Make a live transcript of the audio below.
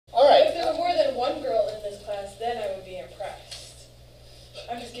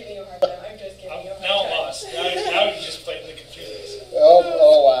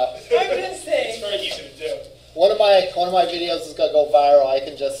of my videos is going to go viral. I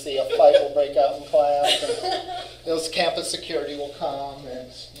can just see a fight will break out in class, and those campus security will come,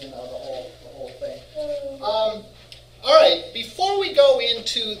 and you know the whole thing. All right, before we go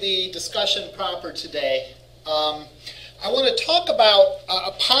into the discussion proper today, I want to talk about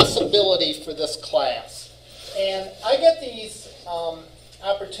a possibility for this class. And I get these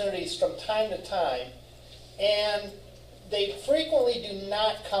opportunities from time to time, and they frequently do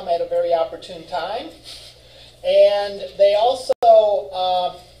not come at a very opportune time. And they also,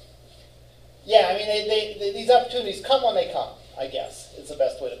 yeah, I mean, these opportunities come when they come, I guess, is the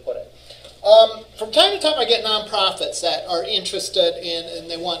best way to put it. From time to time, I get nonprofits that are interested in,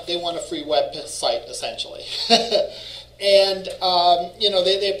 and they want a free website, essentially. And, you know,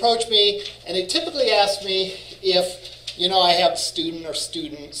 they approach me, and they typically ask me if, you know, I have a student or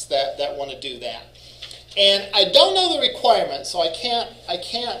students that want to do that. And I don't know the requirements, so I can't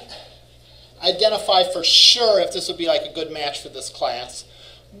identify for sure if this would be like a good match for this class.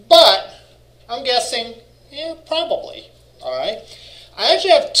 But I'm guessing, yeah, probably. All right. I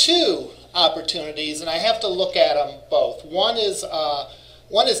actually have two opportunities, and I have to look at them both. One is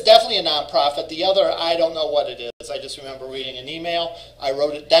definitely a nonprofit. The other, I don't know what it is. I just remember reading an email. I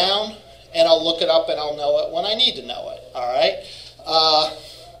wrote it down, and I'll look it up, and I'll know it when I need to know it. All right.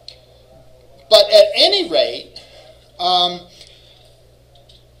 But at any rate,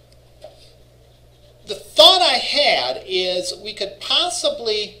 the thought I had is we could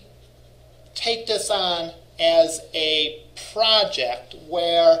possibly take this on as a project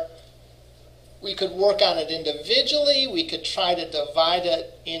where we could work on it individually. We could try to divide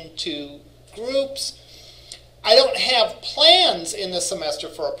it into groups. I don't have plans in the semester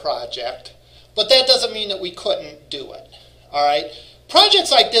for a project, but that doesn't mean that we couldn't do it. All right?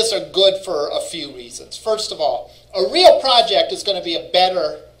 Projects like this are good for a few reasons. First of all, a real project is going to be a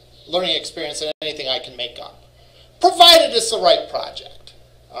better learning experience than anything I can make up, provided it's the right project.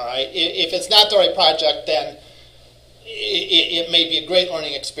 All right? If it's not the right project, then it may be a great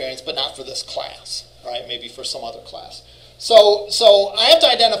learning experience, but not for this class. Right? Maybe for some other class. So I have to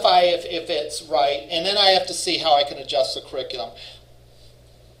identify if it's right, and then I have to see how I can adjust the curriculum.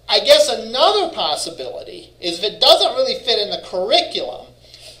 I guess another possibility is if it doesn't really fit in the curriculum,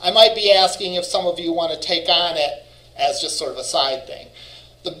 I might be asking if some of you want to take on it as just sort of a side thing.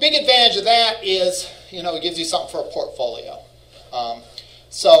 The big advantage of that is, you know, it gives you something for a portfolio.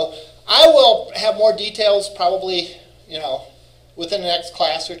 So I will have more details probably, you know, within the next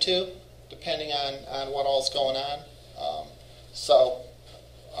class or two, depending on what all's going on.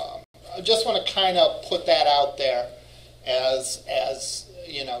 I just want to kind of put that out there as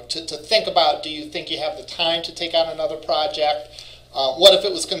you know, to think about, do you think you have the time to take on another project? What if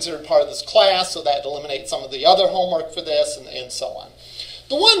it was considered part of this class, so that eliminates some of the other homework for this, and so on.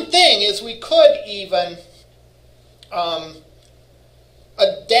 The one thing is we could even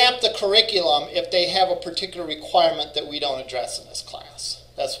adapt the curriculum if they have a particular requirement that we don't address in this class.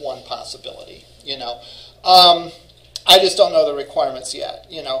 That's one possibility, you know. I just don't know the requirements yet,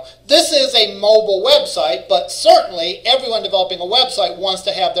 you know. This is a mobile website, but certainly everyone developing a website wants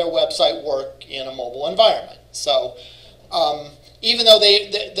to have their website work in a mobile environment. So even though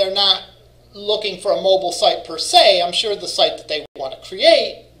they're not looking for a mobile site per se, I'm sure the site that they want to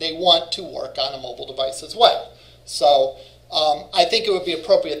create, they want to work on a mobile device as well. So I think it would be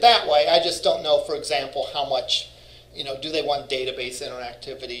appropriate that way. I just don't know, for example, how much, you know, do they want database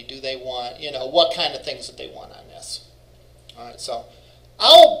interactivity? Do they want, you know, what kind of things that they want on this? All right, so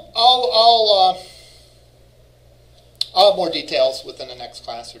I'll have more details within the next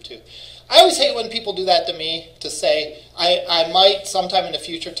class or two. I always hate when people do that to me, to say, I might sometime in the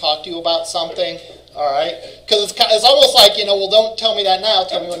future talk to you about something, all right? Because it's almost like, you know, well, don't tell me that now,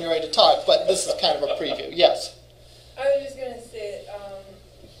 tell me when you're ready to talk, but this is kind of a preview. Yes? I was just going to say,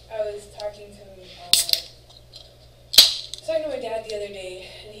 I was talking to my dad the other day,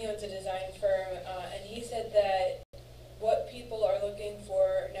 and he owns a design firm, and he said that what people are looking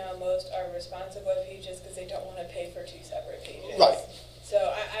for now most are responsive web pages because they don't want to pay for two separate pages. Right. So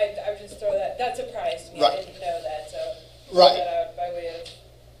I just throw that surprised me. Right. I didn't know that. So right. Throw that out by way of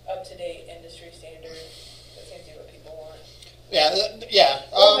up-to-date industry standard. That seems to be what people want. Yeah, yeah.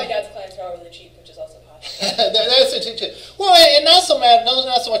 My dad's clients are all really cheap, which is also possible. That's it too. Well, and not so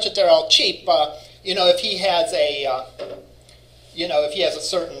much that they're all cheap. You know, if he has a, you know, if he has a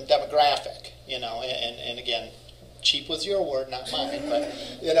certain demographic, you know, and again, cheap was your word, not mine. But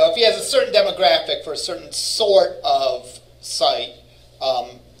you know, if he has a certain demographic for a certain sort of site,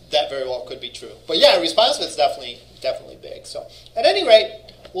 that very well could be true. But yeah, responsive is definitely big. So at any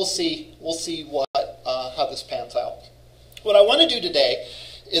rate, we'll see what how this pans out. What I want to do today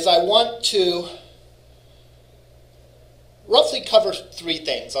is I want to roughly cover 3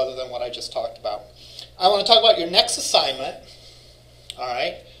 things other than what I just talked about. I want to talk about your next assignment. All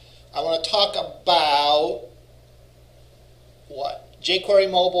right. I want to talk about what? jQuery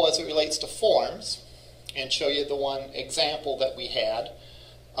mobile as it relates to forms, and show you the one example that we had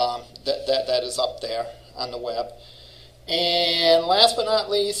that is up there on the web. And last but not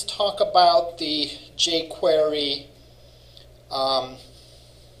least, talk about the jQuery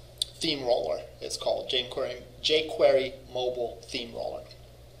Themeroller. It's called jQuery Mobile Themeroller.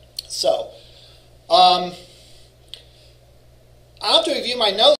 So, I'll have to review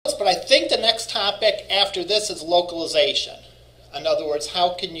my notes, but I think the next topic after this is localization. In other words,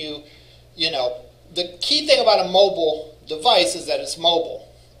 how can you, the key thing about a mobile device is that it's mobile.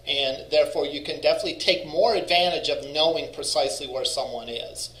 And therefore, you can definitely take more advantage of knowing precisely where someone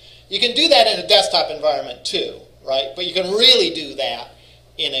is. You can do that in a desktop environment too, right? But you can really do that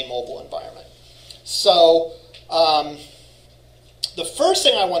in a mobile environment. So, the first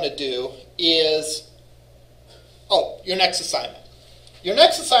thing I want to do is, your next assignment. Your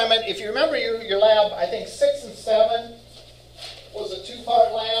next assignment, if you remember your lab, I think 6 and 7 was a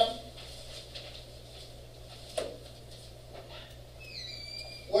 2-part lab,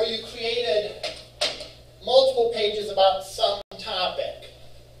 where you created multiple pages about some topic.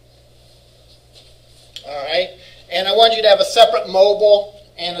 All right? And I want you to have a separate mobile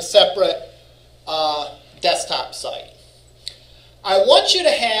and a separate desktop site. I want you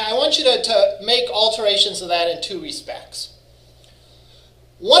to make alterations to that in 2 respects.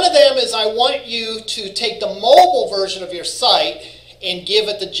 One of them is I want you to take the mobile version of your site and give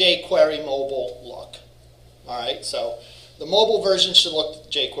it the jQuery mobile look. All right? So the mobile version should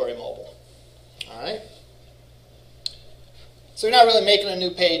look jQuery mobile. All right? So you're not really making a new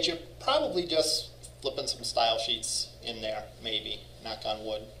page. You're probably just flipping some style sheets in there, maybe. Knock on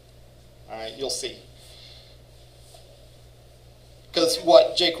wood. All right? You'll see. Because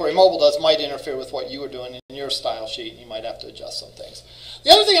what jQuery mobile does might interfere with what you were doing in your style sheet, and you might have to adjust some things. The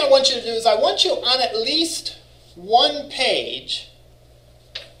other thing I want you to do is I want you on at least one page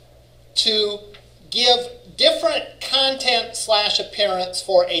to give different content/appearance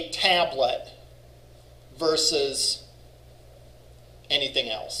for a tablet versus anything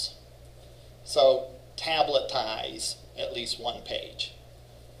else. So tabletize at least one page.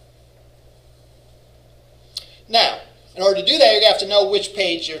 Now, in order to do that, you have to know which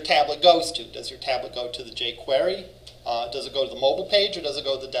page your tablet goes to. Does your tablet go to the jQuery? Does it go to the mobile page, or does it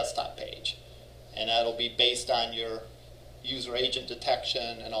go to the desktop page? And that'll be based on your user agent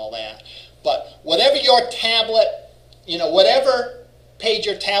detection and all that. But whatever your tablet, whatever page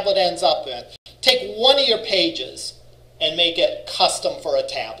your tablet ends up in, take one of your pages and make it custom for a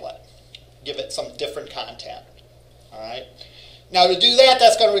tablet. Give it some different content. All right. Now to do that,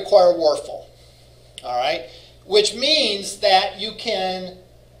 that's going to require Wurfel. All right. Which means that you can,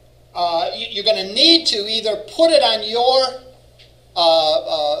 you're going to need to either put it on your,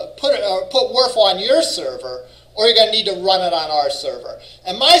 put Wurfel on your server, or you're going to need to run it on our server.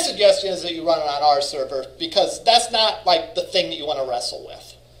 And my suggestion is that you run it on our server, because that's not like the thing that you want to wrestle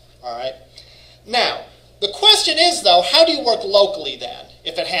with. All right. Now, the question is though, how do you work locally then,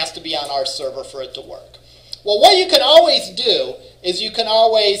 if it has to be on our server for it to work? Well, what you can always do is you can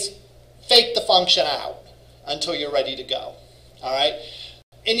always fake the function out until you're ready to go. All right.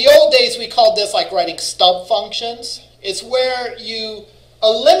 In the old days, we called this like writing stub functions. It's where you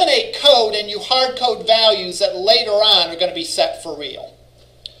eliminate code and you hard code values that later on are going to be set for real.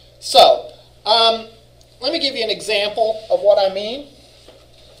 So, let me give you an example of what I mean.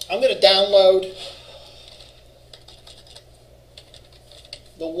 I'm going to download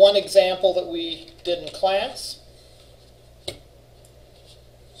the one example that we did in class.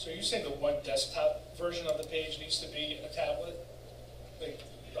 So you're saying the one desktop version of the page needs to be in a tablet? Like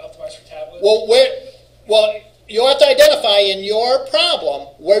optimized for tablet? Well, you have to identify in your problem,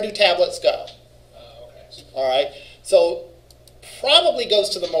 where do tablets go? Okay. All right. So probably goes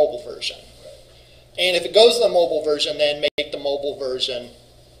to the mobile version. Right. And if it goes to the mobile version, then make the mobile version.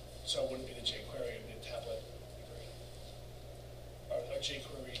 So it wouldn't be the jQuery, it would be the tablet. Or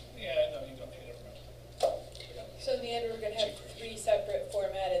jQuery. Yeah, no, you don't need it. So in the end, we're going to have 3 separate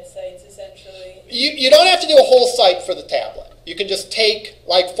formatted sites, essentially. You don't have to do a whole site for the tablet. You can just take,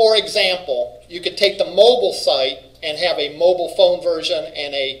 like for example, you could take the mobile site and have a mobile phone version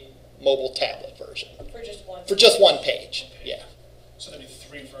and a mobile tablet version. For just one? For just one page, yeah. So there'd be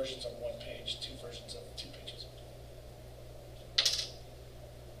 3 versions of one page, 2 versions of 2 pages.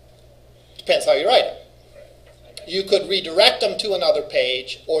 Depends how you write it. Right. You could redirect them to another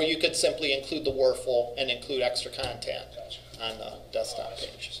page, or you could simply include the Wurfel and include extra content on the desktop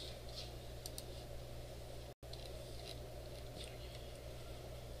page.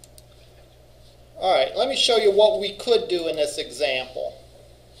 All right, let me show you what we could do in this example.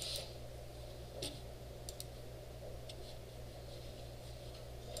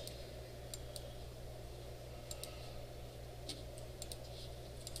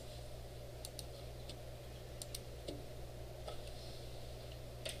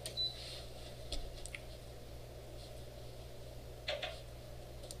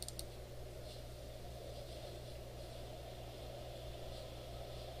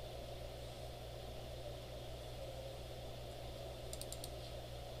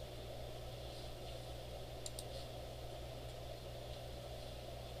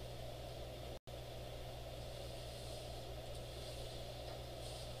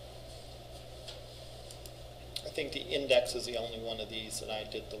 I think the index is the only one of these that I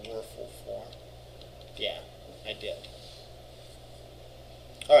did the Wurfel for. Yeah, I did.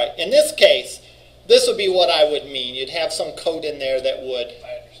 All right, in this case, this would be what I would mean. You'd have some code in there that would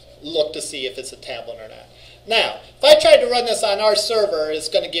look to see if it's a tablet or not. Now, if I tried to run this on our server, it's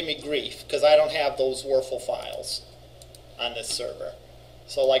going to give me grief because I don't have those Wurfel files on this server.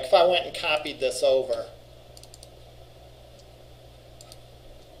 So like if I went and copied this over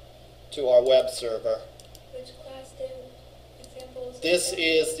to our web server, Which class did examples? this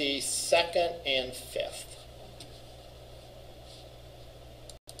is the 2nd and 5th.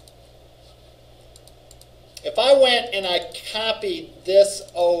 If I went and I copied this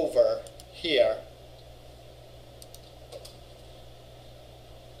over here,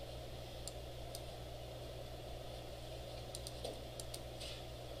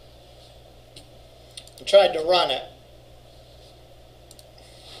 and tried to run it,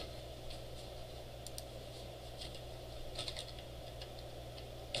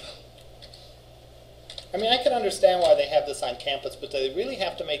 I mean, I can understand why they have this on campus, but they really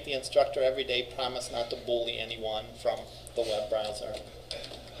have to make the instructor every day promise not to bully anyone from the web browser.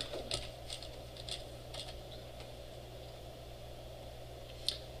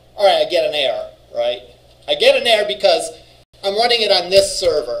 All right, I get an error, right? I get an error because I'm running it on this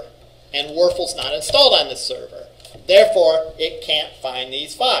server, and Wurfel's not installed on this server. Therefore, it can't find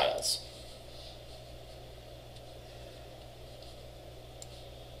these files.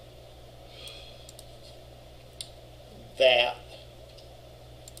 That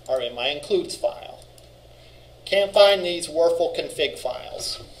are in my includes file. Can't find these Wurfel config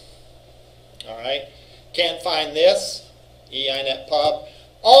files. All right. Can't find this, einetpub.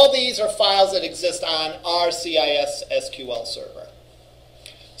 All these are files that exist on our CISS268 server.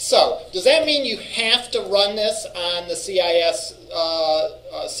 So, does that mean you have to run this on the CIS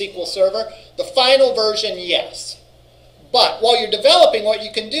SQL server? The final version, yes. But while you're developing, what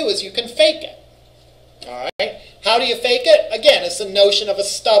you can do is you can fake it. All right. How do you fake it? Again, it's the notion of a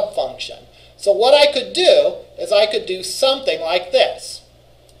stub function. So what I could do is I could do something like this.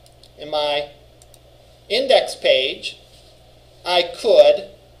 In my index page, I could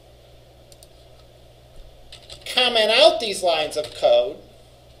comment out these lines of code.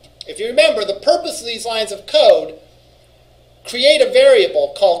 If you remember, the purpose of these lines of code, create a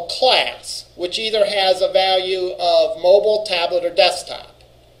variable called class, which either has a value of mobile, tablet, or desktop.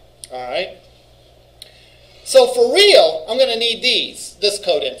 All right. So for real, I'm going to need this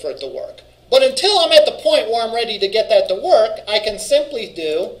code in for it to work. But until I'm at the point where I'm ready to get that to work, I can simply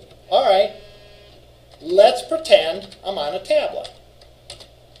do, all right, let's pretend I'm on a tablet.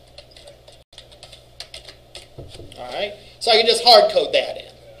 All right, so I can just hard code that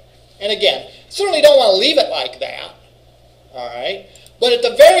in. And again, certainly don't want to leave it like that. All right, but at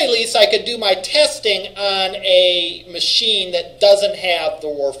the very least, I could do my testing on a machine that doesn't have the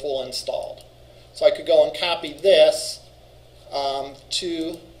Wurfel installed. So I could go and copy this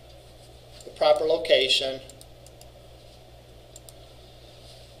to the proper location.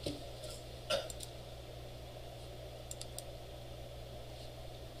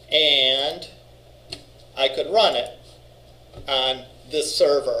 And I could run it on this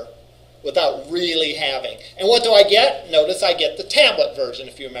server without really having. And what do I get? Notice I get the tablet version,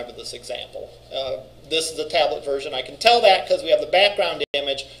 if you remember this example. This is the tablet version. I can tell that because we have the background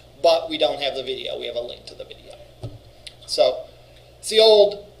image, but we don't have the video. We have a link to the video. So it's the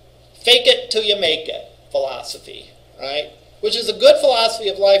old fake it till you make it philosophy, right? Which is a good philosophy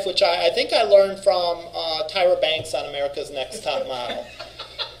of life, which I think I learned from Tyra Banks on America's Next Top Model.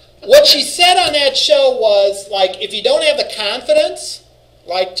 What she said on that show was, like, if you don't have the confidence,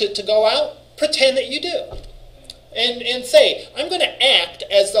 like, to go out, pretend that you do. And say, I'm going to act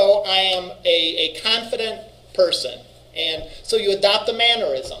as though I am a confident person. And so you adopt the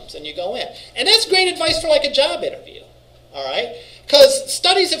mannerisms and you go in. And that's great advice for like a job interview. All right? Because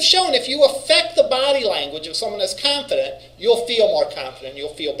studies have shown if you affect the body language of someone that's confident, you'll feel more confident,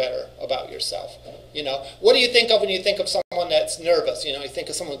 you'll feel better about yourself. You know, what do you think of when you think of someone that's nervous? You know, you think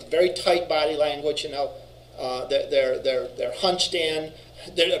of someone with very tight body language, you know, they're hunched in,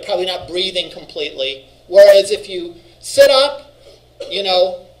 they're probably not breathing completely. Whereas if you sit up, you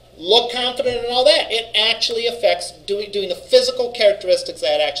know, look confident and all that, it actually affects, doing the physical characteristics,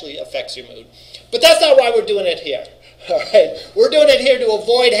 that actually affects your mood. But that's not why we're doing it here. All right, we're doing it here to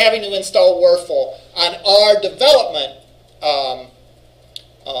avoid having to install Wordful on our development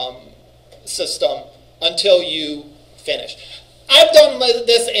system until you finish. I've done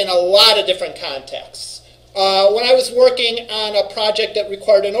this in a lot of different contexts. When I was working on a project that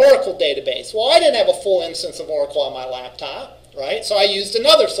required an Oracle database, well, I didn't have a full instance of Oracle on my laptop, right? So I used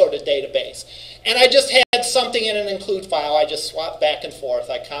another sort of database. And I just had something in an include file. I just swapped back and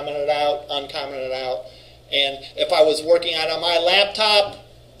forth. I commented out, uncommented out. And if I was working on my laptop,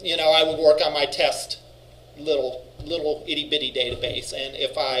 you know, I would work on my test little itty-bitty database. And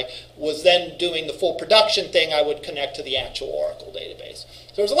if I was then doing the full production thing, I would connect to the actual Oracle database.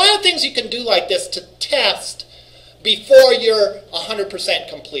 So there's a lot of things you can do like this to test before you're 100%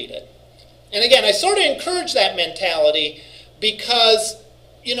 completed. And again, I sort of encourage that mentality because,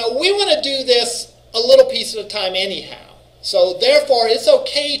 you know, we want to do this a little piece at a time anyhow. So therefore, it's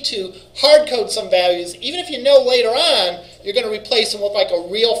okay to hard code some values, even if you know later on you're going to replace them with like a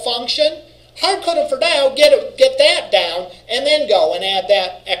real function. Hard code them for now, get that down, and then go and add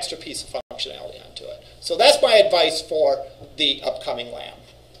that extra piece of functionality onto it. So that's my advice for the upcoming lab.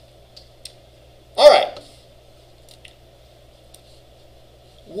 All right.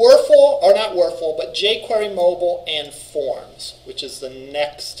 Wordful, or not Wordful, but jQuery Mobile and Forms, which is the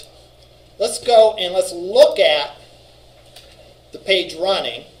next. Let's go and let's look at the page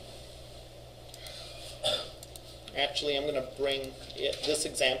running. Actually, I'm going to bring this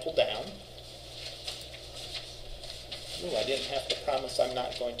example down. Ooh, I didn't have to promise I'm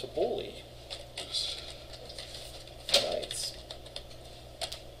not going to bully. Right.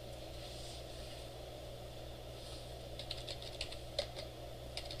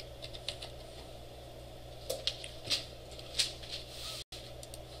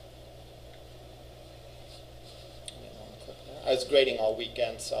 I was grading all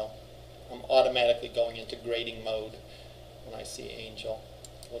weekend, so I'm automatically going into grading mode when I see Angel.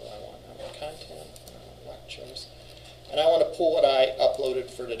 What do I want? I want content, I want lectures. And I want to pull what I uploaded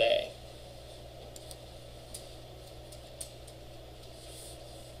for today.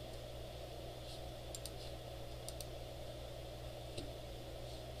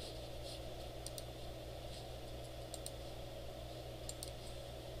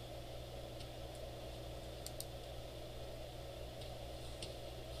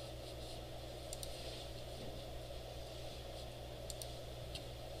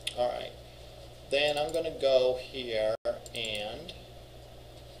 All right. Then I'm going to go here and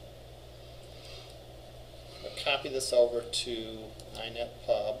copy this over to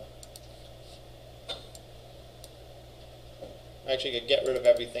inetpub. Actually, I could get rid of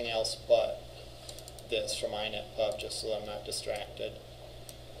everything else but this from inetpub just so I'm not distracted.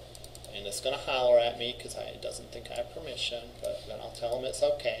 And it's going to holler at me because it doesn't think I have permission, but then I'll tell them it's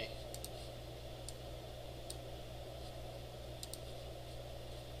okay.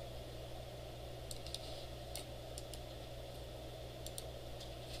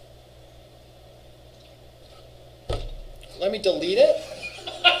 Let me delete it.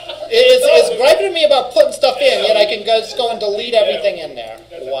 It's griping at me about putting stuff in, yet I can just go and delete everything in there.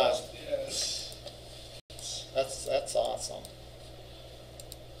 Wow. That's awesome.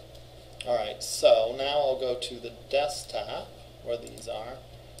 All right, so now I'll go to the desktop, where these are,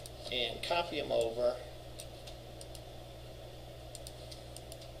 and copy them over.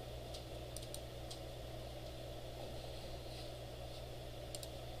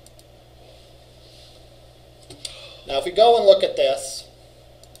 Now, if we go and look at this,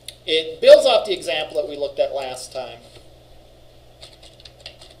 it builds off the example that we looked at last time.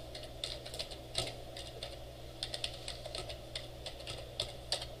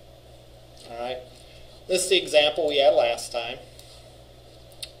 All right, this is the example we had last time,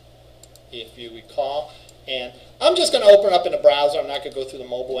 if you recall. And I'm just going to open it up in a browser. I'm not going to go through the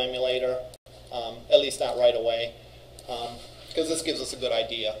mobile emulator, at least not right away, because this gives us a good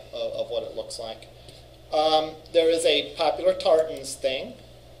idea of what it looks like. There is a popular tartans thing.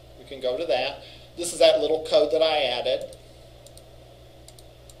 We can go to that. This is that little code that I added.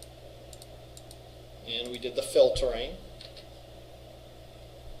 And we did the filtering.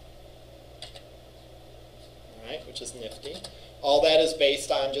 Alright, which is nifty. All that is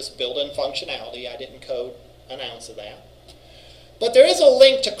based on just built-in functionality. I didn't code an ounce of that. But there is a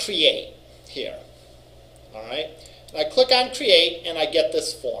link to create here. All right? And I click on create and I get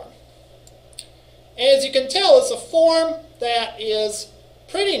this form. And as you can tell, it's a form that is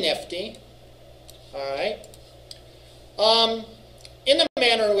pretty nifty. All right? In the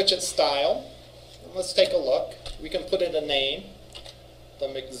manner in which it's styled. Let's take a look. We can put in a name. The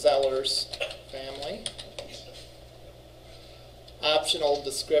McZellers family. Optional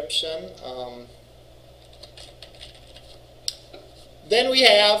description. Then we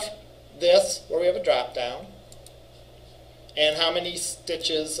have this, where we have a drop down. And how many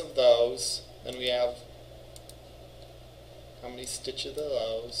stitches of those. Then we have how many stitches of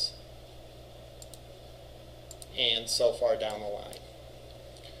those. And so far down the line.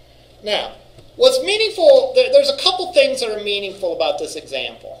 Now, what's meaningful, there's a couple things that are meaningful about this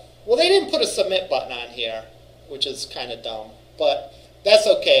example. Well, they didn't put a submit button on here, which is kind of dumb, but that's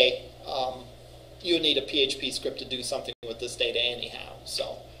okay. You need a PHP script to do something with this data anyhow,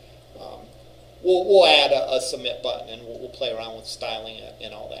 so we'll add a submit button and we'll play around with styling it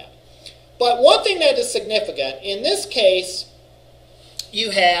and all that. But one thing that is significant, in this case,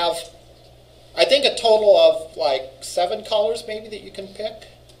 you have, I think, a total of like 7 colors maybe that you can pick.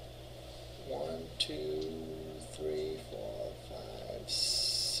 1, 2, 3, 4, 5,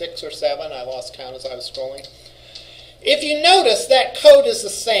 6 or 7. I lost count as I was scrolling. If you notice, that code is the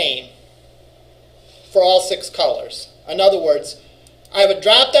same for all 6 colors. In other words, I have a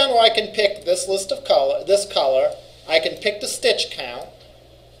drop down where I can pick this list of this color. I can pick the stitch count,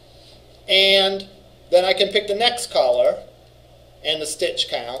 and then I can pick the next color and the stitch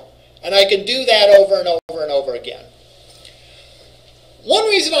count, and I can do that over and over and over again. One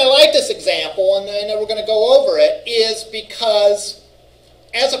reason I like this example, and then we're going to go over it, is because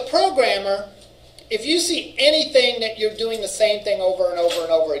as a programmer, if you see anything that you're doing the same thing over and over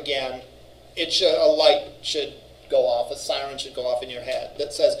and over again, a light should go off, a siren should go off in your head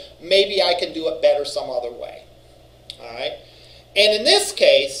that says, maybe I can do it better some other way. All right? And in this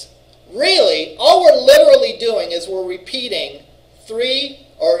case, really, all we're literally doing is we're repeating 3,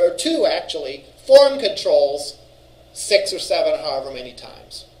 or 2 actually, form controls 6 or 7, however many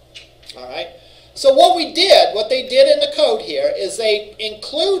times. All right? So what they did in the code here is they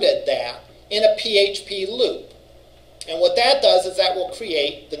included that in a PHP loop. And what that does is that will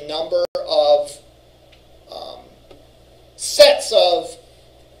create the number of sets of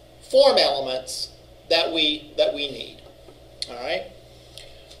form elements that we need. All right?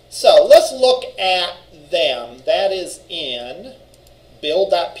 So let's look at them. That is in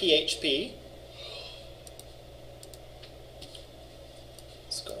build.php.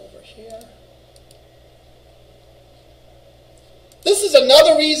 Let's go over here. This is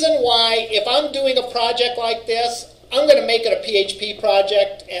another reason why, if I'm doing a project like this, I'm going to make it a PHP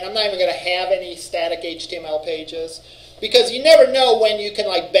project, and I'm not even going to have any static HTML pages, because you never know when you can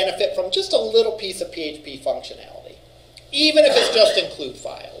benefit from just a little piece of PHP functionality, even if it's just include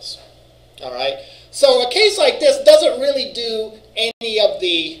files. All right. So a case like this doesn't really do any of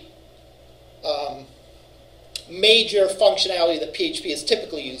the major functionality that PHP is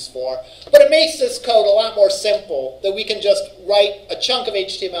typically used for, but it makes this code a lot more simple that we can just write a chunk of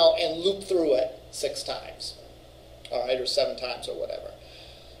HTML and loop through it 6 times, all right, or 7 times or whatever.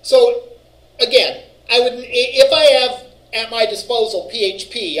 So again, if I have at my disposal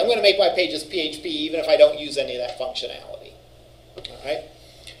PHP, I'm going to make my pages PHP even if I don't use any of that functionality. All right.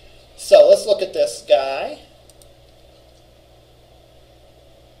 So let's look at this guy.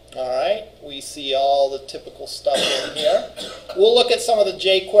 All right, we see all the typical stuff in here. We'll look at some of the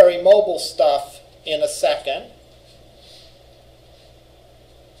jQuery mobile stuff in a second.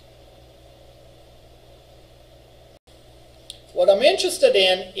 What I'm interested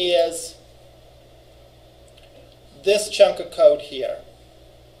in is this chunk of code here.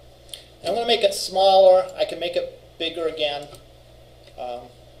 I'm going to make it smaller. I can make it bigger again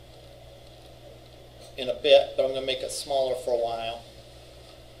in a bit, but I'm going to make it smaller for a while.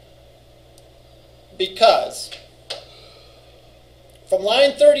 Because from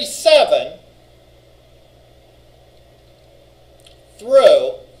line 37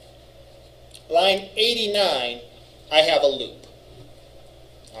 through line 89, I have a loop.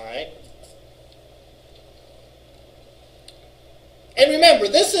 All right? And remember,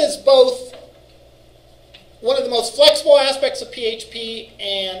 this is both one of the most flexible aspects of PHP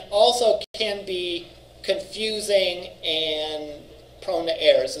and also can be confusing and prone to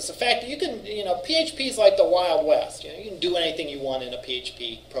errors. It's the fact that you can, PHP is like the Wild West. You can do anything you want in a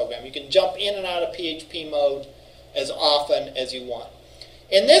PHP program. You can jump in and out of PHP mode as often as you want.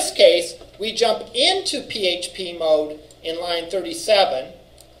 In this case, we jump into PHP mode in line 37,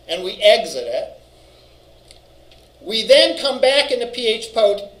 and we exit it. We then come back into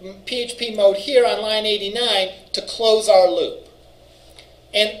PHP mode here on line 89 to close our loop.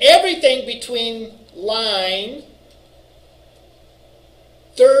 And everything between line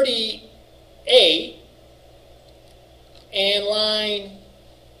 38 and line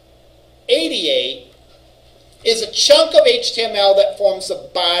 88 is a chunk of HTML that forms the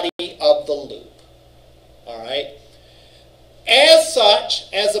body of the loop. All right? As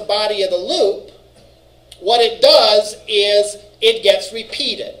such, as the body of the loop, what it does is it gets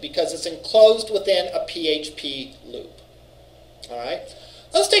repeated because it's enclosed within a PHP loop. All right?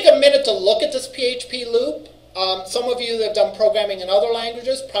 Let's take a minute to look at this PHP loop. Some of you that have done programming in other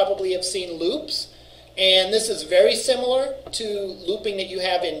languages probably have seen loops. And this is very similar to looping that you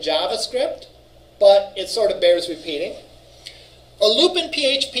have in JavaScript, but it sort of bears repeating. A loop in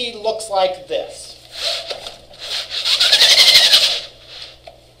PHP looks like this.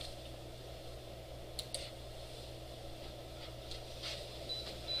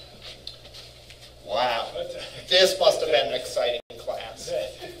 Wow, this must have been an exciting class.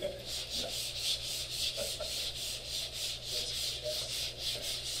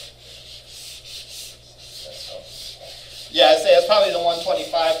 Yeah, it's probably the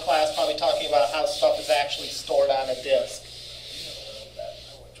 125 class, probably talking about how stuff is actually stored on a disk.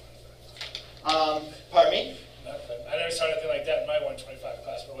 Pardon me? I never saw anything like that in my 125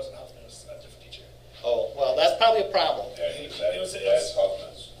 class, but it wasn't Huffman, it was a different teacher. Oh, well, that's probably a problem. Yeah, that's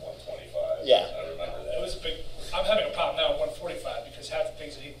Huffman's 125. Yeah. I remember that. It was a big. I'm having a problem now at 145 because half the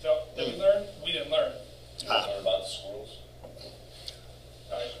things that he thought that we learned, we didn't learn. Did you learn about the squirrels?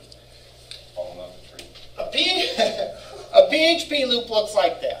 All right. Falling off the tree. A PHP loop looks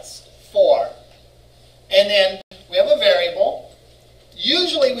like this, for, and then we have a variable.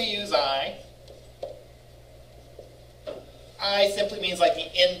 Usually we use I. I simply means like the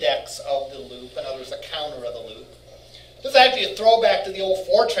index of the loop, in other words, the counter of the loop. This is actually a throwback to the old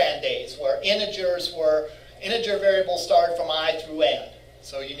Fortran days where integer variables started from I through n.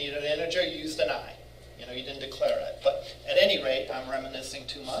 So you needed an integer, you used an I. You know, you didn't declare it. But at any rate, I'm reminiscing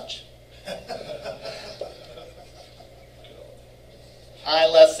too much. I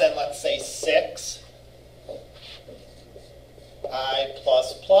less than, let's say, 6. I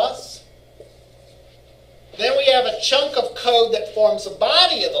plus plus. Then we have a chunk of code that forms the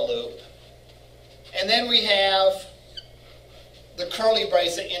body of the loop. And then we have the curly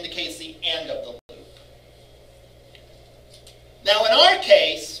brace that indicates the end of the loop. Now in our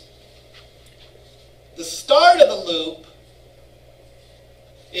case, the start of the loop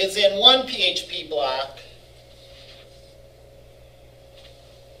is in one PHP block,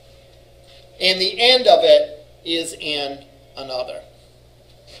 and the end of it is in another.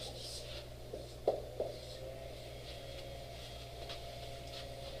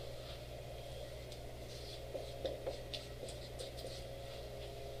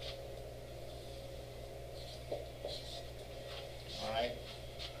 All right.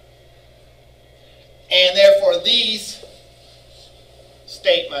 And therefore, these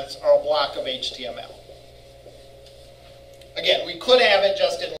statements are a block of HTML. Again, we could have it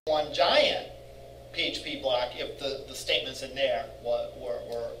just in one giant PHP block if the statements in there were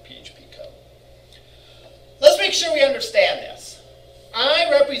PHP code. Let's make sure we understand this. I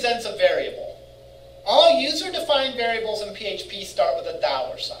represents a variable. All user-defined variables in PHP start with a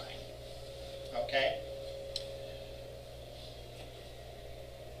 $sign. Okay?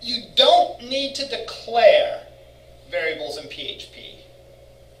 You don't need to declare variables in PHP.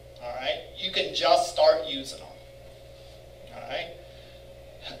 All right? You can just start using them. All right?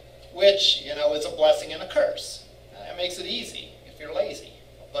 Which, you know, is a blessing and a curse. It makes it easy if you're lazy.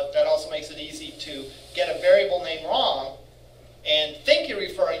 But that also makes it easy to get a variable name wrong and think you're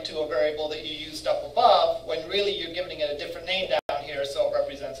referring to a variable that you used up above when really you're giving it a different name down here, so it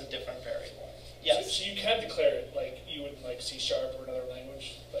represents a different variable. Yes? So you can declare it like you would like C# or another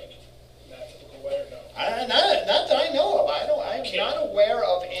language, like in that typical way, or no? Not that I know of. I'm not aware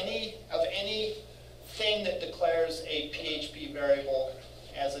of anything that declares a PHP variable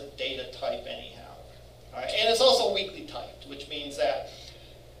as a data type anyhow. All right? And it's also weakly typed, which means that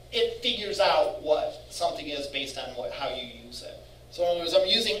it figures out what something is based on how you use it. So in other words, I'm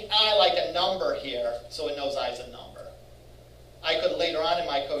using I like a number here, so it knows I is a number. I could later on in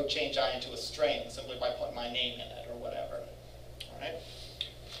my code change I into a string simply by putting my name in it or whatever. All right?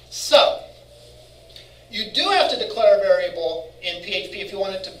 So, you do have to declare a variable in PHP if you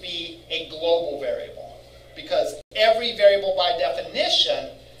want it to be